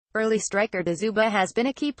Early striker Dzyuba has been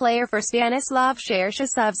a key player for Stanislav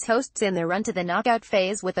Cherchesov's hosts in their run to the knockout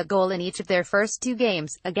phase with a goal in each of their first two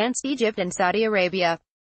games, against Egypt and Saudi Arabia.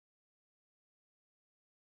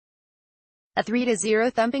 A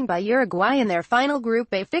 3-0 thumping by Uruguay in their final Group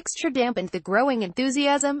A fixture dampened the growing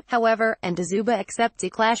enthusiasm, however, and Dzyuba accepts a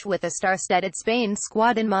clash with a star-studded Spain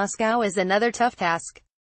squad in Moscow is another tough task.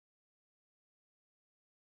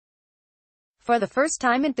 For the first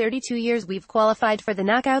time in 32 years we've qualified for the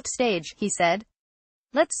knockout stage, he said.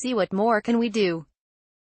 Let's see what more can we do.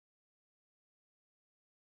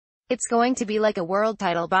 It's going to be like a world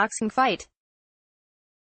title boxing fight.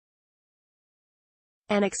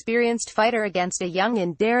 An experienced fighter against a young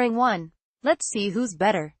and daring one. Let's see who's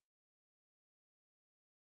better.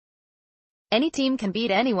 Any team can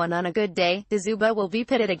beat anyone on a good day. Dzyuba will be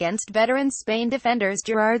pitted against veteran Spain defenders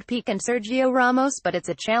Gerard Piqué and Sergio Ramos, but it's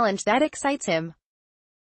a challenge that excites him.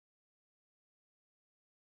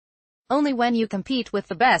 Only when you compete with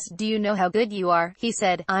the best do you know how good you are, he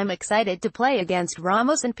said. I'm excited to play against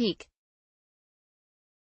Ramos and Piqué.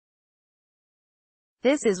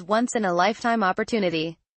 This is once-in-a-lifetime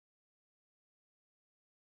opportunity.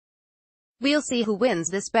 We'll see who wins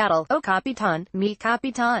this battle. Oh Capitan, mi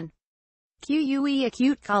Capitan. Que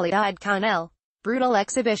acute calidad con el. Brutal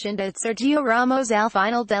exhibition de Sergio Ramos al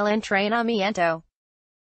final del entrenamiento.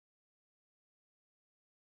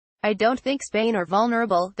 I don't think Spain are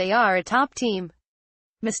vulnerable, they are a top team.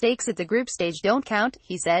 Mistakes at the group stage don't count,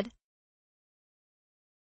 he said.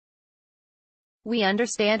 We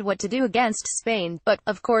understand what to do against Spain, but,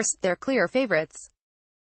 of course, they're clear favorites.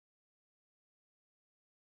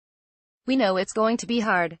 We know it's going to be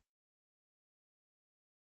hard.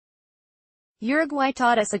 Uruguay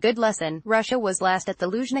taught us a good lesson. Russia was last at the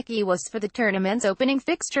Luzhniki was for the tournament's opening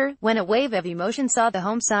fixture, when a wave of emotion saw the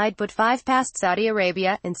home side put 5 past Saudi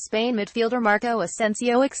Arabia, and Spain midfielder Marco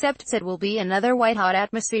Asensio accepts it will be another white-hot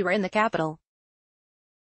atmosphere in the capital.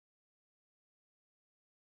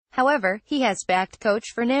 However, he has backed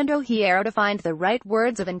coach Fernando Hierro to find the right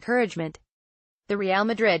words of encouragement. The Real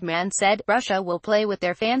Madrid man said, Russia will play with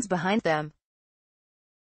their fans behind them.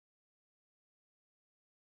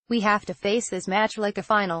 We have to face this match like a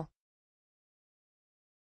final.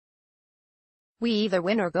 We either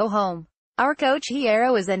win or go home. Our coach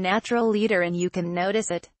Hierro is a natural leader and you can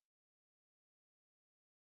notice it.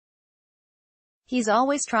 He's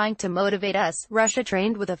always trying to motivate us. Russia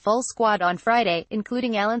trained with a full squad on Friday,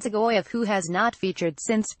 including Alan Zagoyev, who has not featured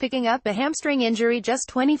since picking up a hamstring injury just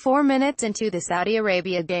 24 minutes into the Saudi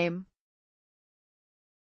Arabia game.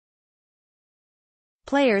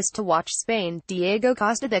 Players to watch: Spain. Diego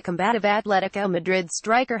Costa, the combative Atletico Madrid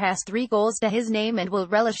striker, has 3 goals to his name and will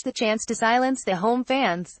relish the chance to silence the home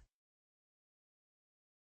fans.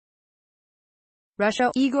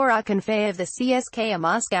 Russia. Igor Akinfeev, the CSKA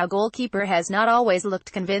Moscow goalkeeper, has not always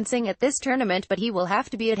looked convincing at this tournament, but he will have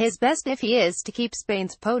to be at his best if he is to keep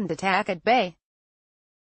Spain's potent attack at bay.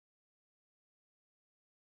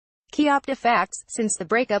 Key Opta facts: since the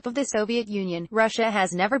breakup of the Soviet Union, Russia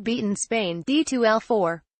has never beaten Spain.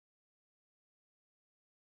 D2L4.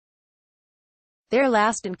 Their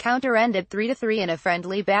last encounter ended 3-3 in a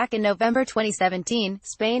friendly back in November 2017.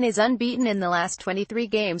 Spain is unbeaten in the last 23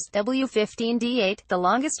 games. W15D8, the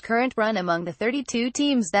longest current run among the 32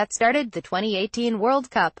 teams that started the 2018 World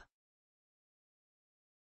Cup.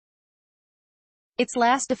 Its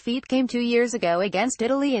last defeat came 2 years ago against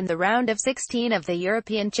Italy in the round of 16 of the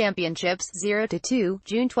European Championships, 0-2,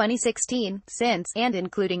 June 2016. Since, and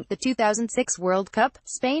including, the 2006 World Cup,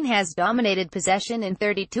 Spain has dominated possession in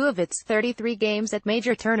 32 of its 33 games at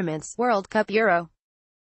major tournaments, World Cup, Euro.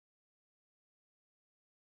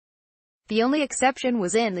 The only exception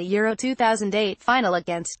was in the Euro 2008 final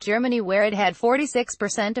against Germany, where it had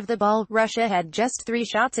 46% of the ball. Russia had just 3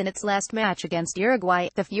 shots in its last match against Uruguay,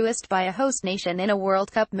 the fewest by a host nation in a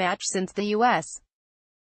World Cup match since the U.S.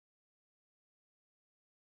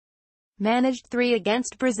 managed 3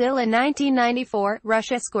 against Brazil in 1994.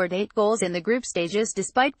 Russia scored 8 goals in the group stages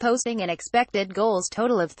despite posting an expected goals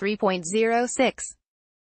total of 3.06.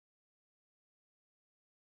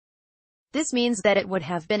 This means that it would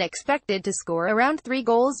have been expected to score around 3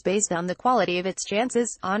 goals based on the quality of its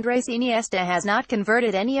chances. Andres Iniesta has not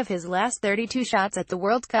converted any of his last 32 shots at the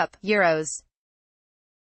World Cup, Euros.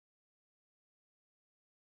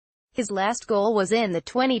 His last goal was in the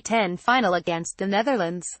 2010 final against the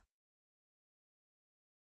Netherlands.